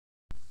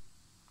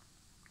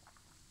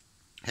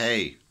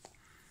Hey.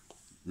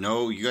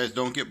 No, you guys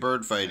don't get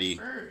bird fighty.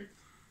 Bird.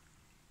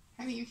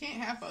 Honey, you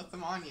can't have both of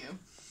them on you.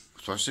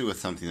 Especially with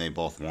something they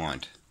both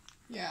want.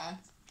 Yeah.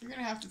 You're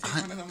going to have to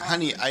take one of them off.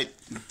 Honey,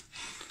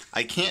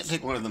 I can't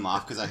take one of them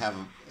off because I have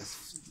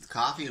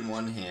coffee in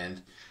one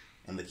hand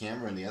and the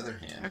camera in the other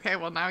hand. Okay,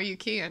 well now you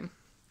can.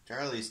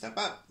 Charlie, step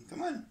up.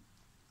 Come on.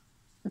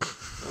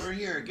 Over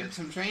here, get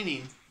some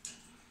training.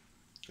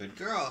 Good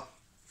girl.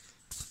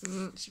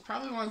 She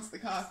probably wants the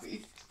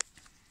coffee.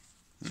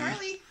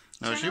 Charlie.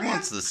 No, she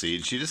wants the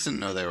seed. She just didn't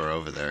know they were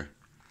over there.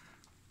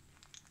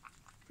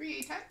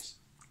 Priye, touch.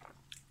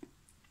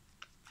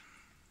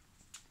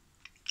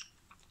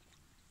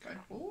 Good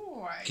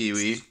boy.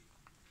 Kiwi.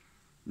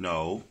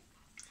 No.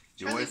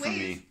 Get Charlie, away from wait.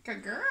 me.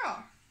 Good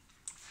girl.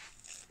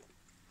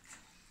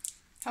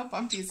 How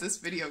bumpy is this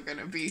video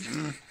gonna be?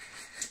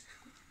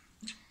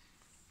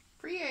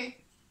 Priye,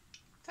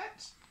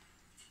 touch.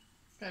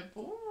 Good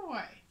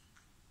boy.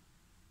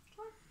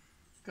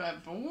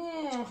 Good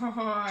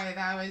boy.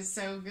 That was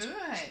so good.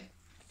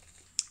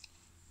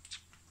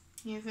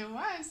 Yes, it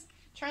was.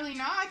 Charlie,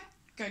 nod.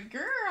 Good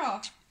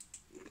girl.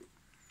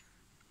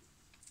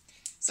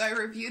 So I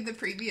reviewed the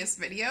previous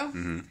video,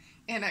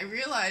 and I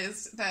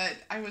realized that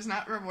I was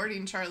not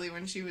rewarding Charlie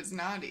when she was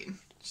nodding.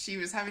 She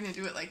was having to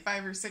do it like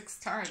 5 or 6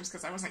 times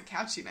because I wasn't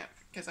catching it,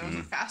 because I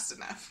wasn't fast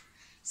enough.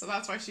 So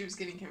that's why she was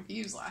getting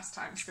confused last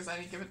time, because I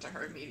didn't give it to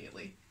her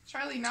immediately.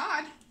 Charlie,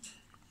 nod.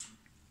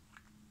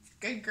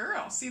 Good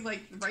girl. See,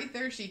 like, right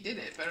there she did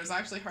it, but it was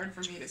actually hard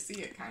for me to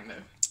see it, kind of.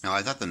 No,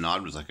 I thought the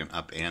nod was like an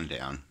up and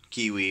down.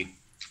 Kiwi.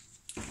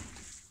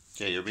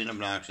 Okay, you're being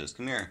obnoxious.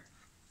 Come here.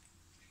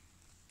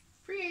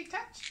 Priye,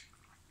 touch.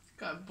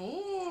 Good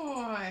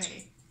boy.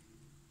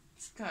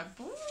 Good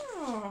boy.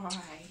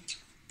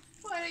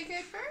 What a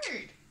good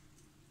bird.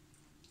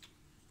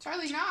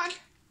 Charlie, nod.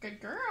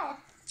 Good girl.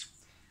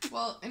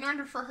 Well, in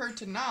order for her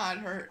to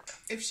nod,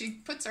 if she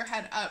puts her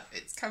head up,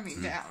 it's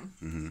coming down.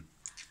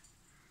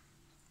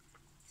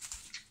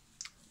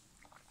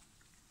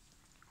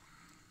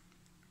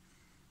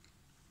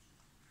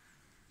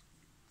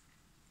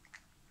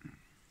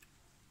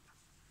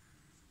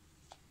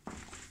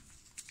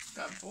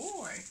 Good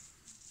boy.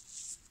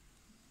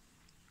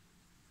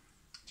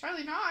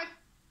 Charlie, nod.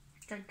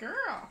 Good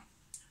girl.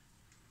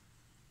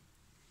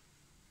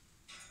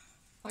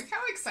 Look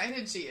how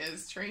excited she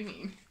is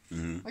training.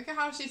 Look at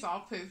how she's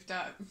all poofed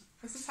up.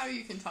 This is how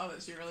you can tell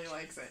that she really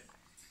likes it.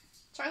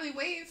 Charlie,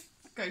 wave.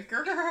 Good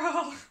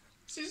girl.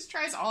 She just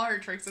tries all her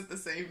tricks at the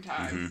same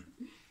time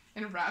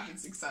in rapid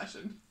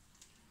succession.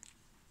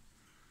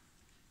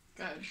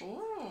 Good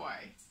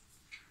boy.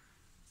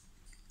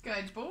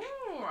 Good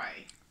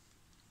boy.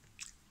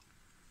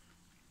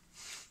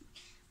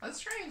 Let's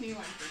try a new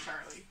one for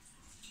Charlie.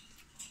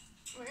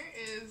 Where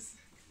is...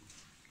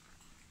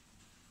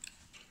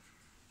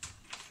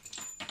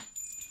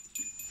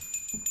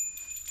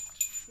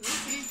 Let's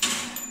see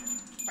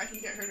if I can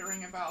get her to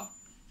ring a bell.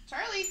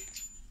 Charlie!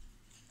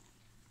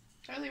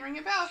 Charlie, ring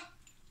a bell.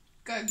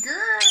 Good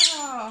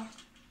girl!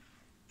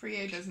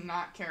 Priye does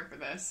not care for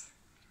this.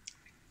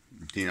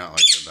 Do you not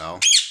like the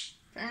bell?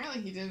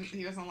 Apparently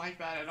he doesn't like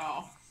that at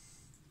all.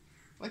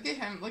 Look at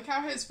him. Look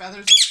how his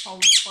feathers are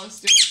held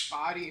close to his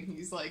body and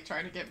he's like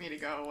trying to get me to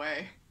go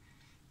away.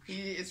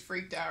 He is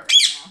freaked out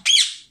right now.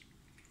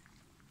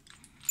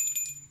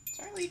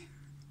 Charlie.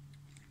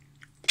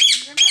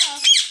 Ring the bell.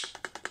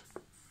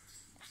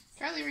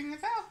 Charlie, ring the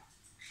bell.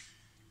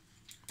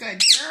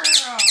 Good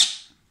girl.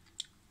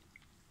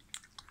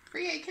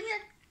 Priye, come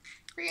here.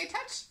 Priye,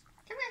 touch.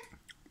 Come here.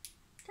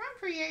 Come on,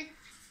 Priye.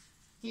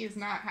 He is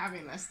not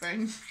having this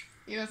thing.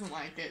 He doesn't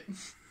like it.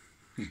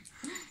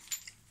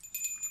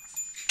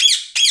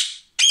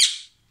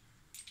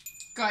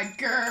 Good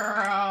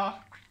girl.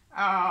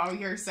 Oh,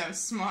 you're so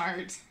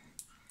smart.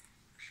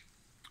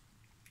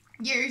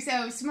 You're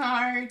so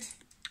smart.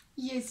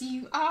 Yes,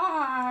 you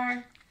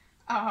are.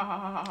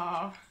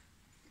 Oh.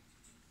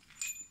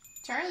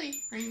 Charlie,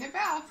 ring the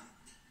bell.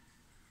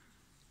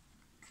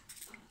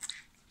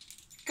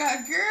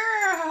 Good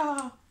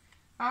girl.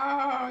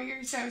 Oh,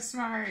 you're so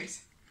smart.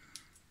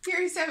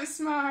 You're so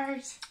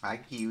smart. Hi,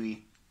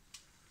 Kiwi.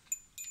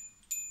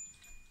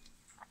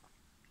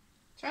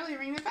 Charlie,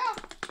 ring the bell.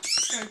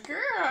 Good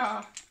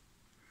girl.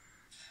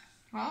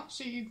 Well,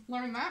 she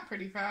learned that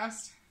pretty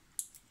fast.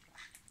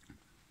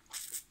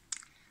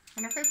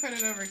 I wonder if I put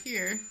it over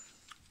here,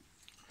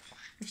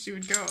 if she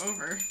would go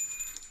over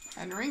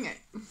and ring it.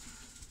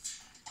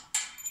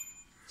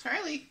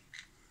 Charlie.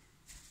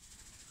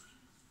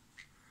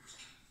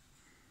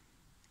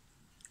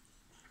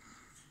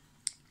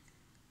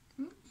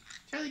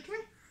 Charlie, come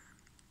here.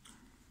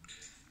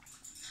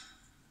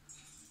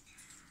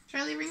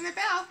 Charlie, ring the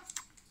bell.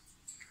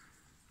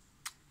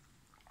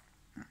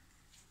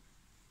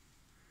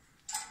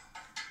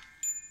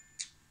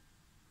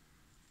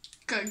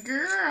 Good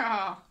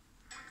girl.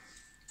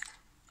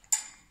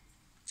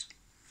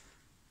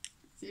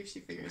 See if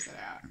she figures it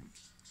out.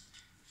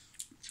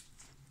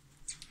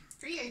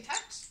 Priye,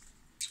 touch.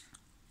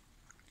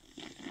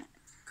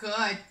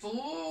 Good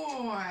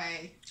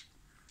boy.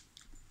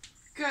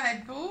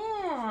 Good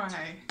boy.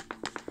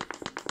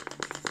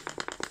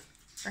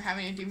 We're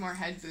having to do more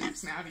head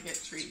boops now to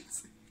get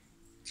treats.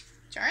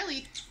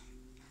 Charlie.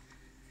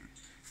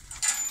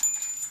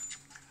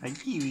 Hi,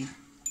 Kiwi.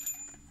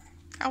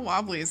 How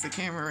wobbly is the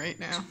camera right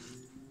now?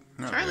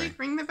 Not Charlie, really.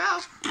 ring the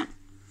bell.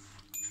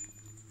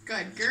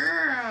 Good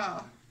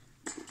girl.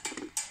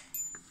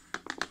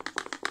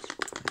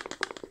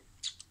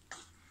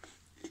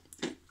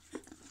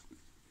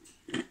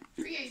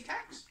 Priye,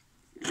 touch.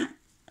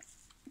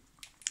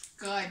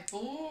 Good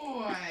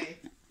boy.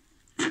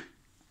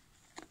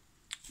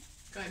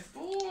 Good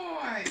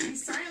boy.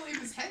 He's starting to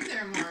leave his head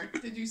there more.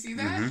 Did you see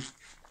that? Mm-hmm.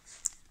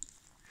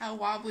 How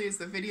wobbly is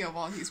the video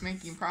while he's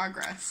making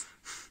progress?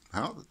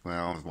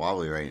 Well, it's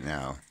wobbly right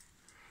now.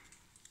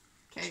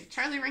 Okay,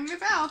 Charlie, ring the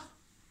bell.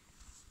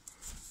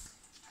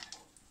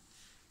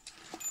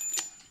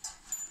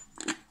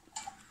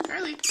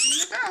 Charlie, ring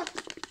the bell.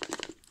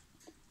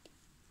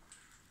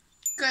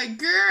 Good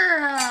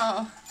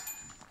girl.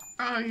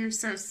 Oh, you're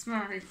so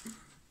smart.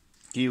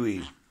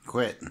 Kiwi,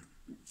 quit.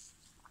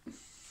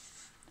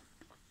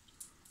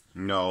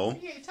 No.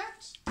 Okay,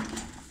 touch.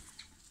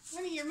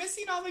 Honey, you're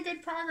missing all the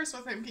good progress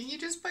with him. Can you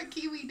just put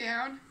Kiwi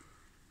down?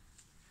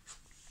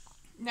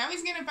 Now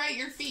he's gonna bite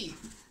your feet.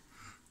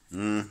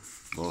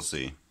 We'll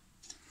see.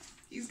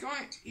 He's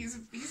going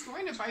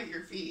to bite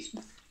your feet.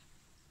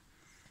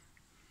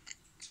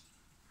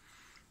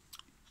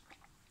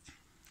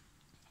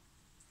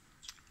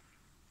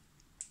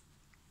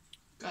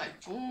 Good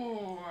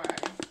boy.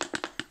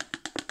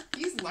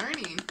 He's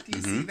learning. Do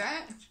you see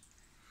that?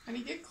 And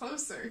he get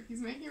closer.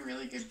 He's making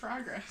really good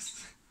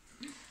progress.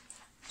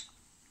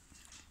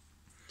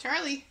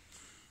 Charlie.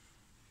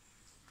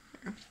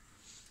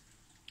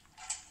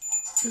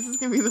 This is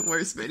going to be the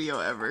worst video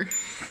ever.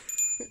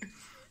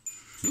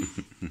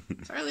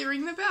 Charlie,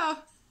 ring the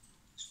bell.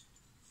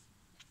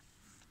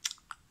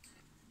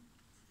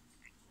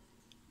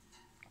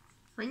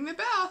 Ring the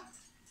bell.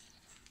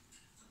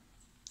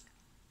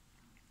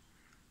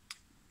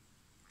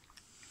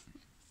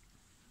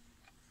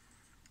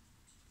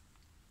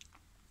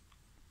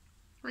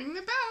 Ring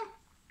the bell.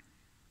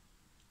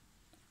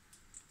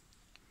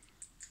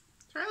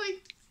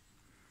 Charlie.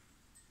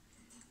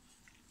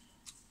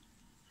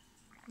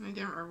 I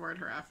didn't reward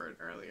her effort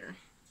earlier.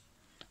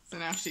 So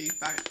now she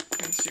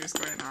thinks she was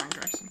going in the wrong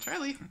direction.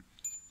 Charlie.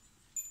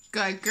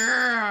 Good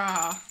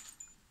girl.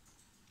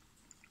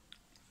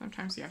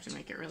 Sometimes you have to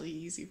make it really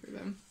easy for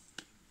them.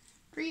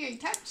 Priye,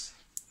 touch.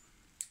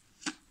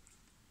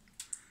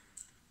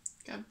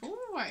 Good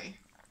boy.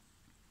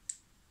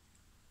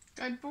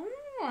 Good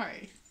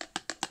boy.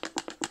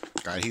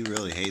 God, he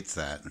really hates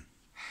that.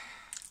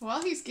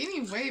 Well, he's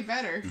getting way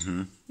better.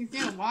 He's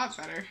getting a lot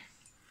better.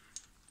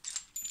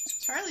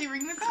 Charlie,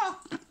 ring the bell.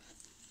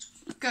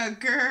 Good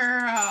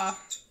girl.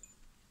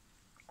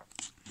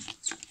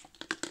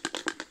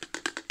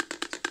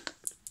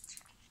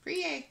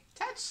 Priye,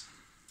 touch.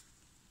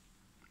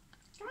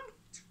 Come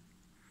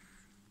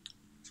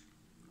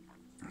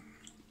on.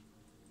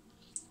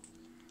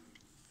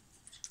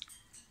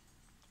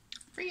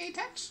 Priye,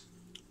 touch.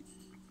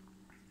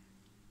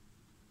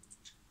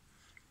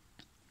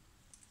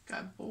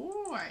 Good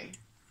boy.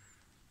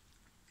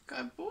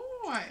 Good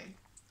boy.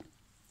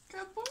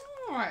 Good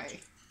boy.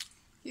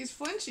 He's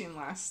flinching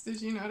less.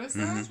 Did you notice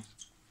that?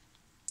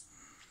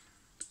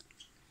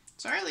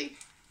 Charlie,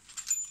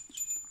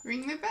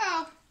 ring the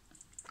bell.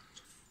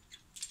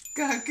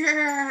 Good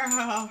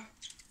girl.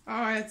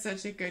 Oh, it's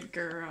such a good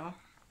girl.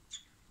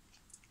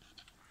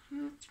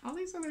 All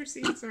these other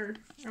seats are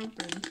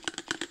open.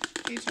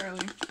 Hey,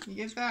 Charlie, you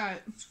get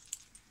that?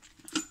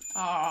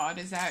 Oh,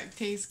 does that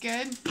taste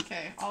good?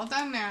 Okay, all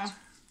done now.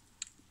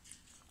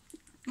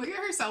 Look at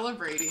her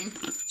celebrating.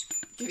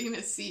 Getting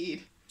a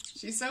seed.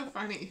 She's so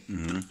funny.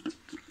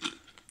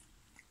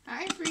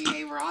 Hi,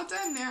 Priye. We're all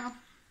done now.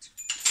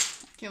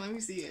 Okay, let me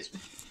see it.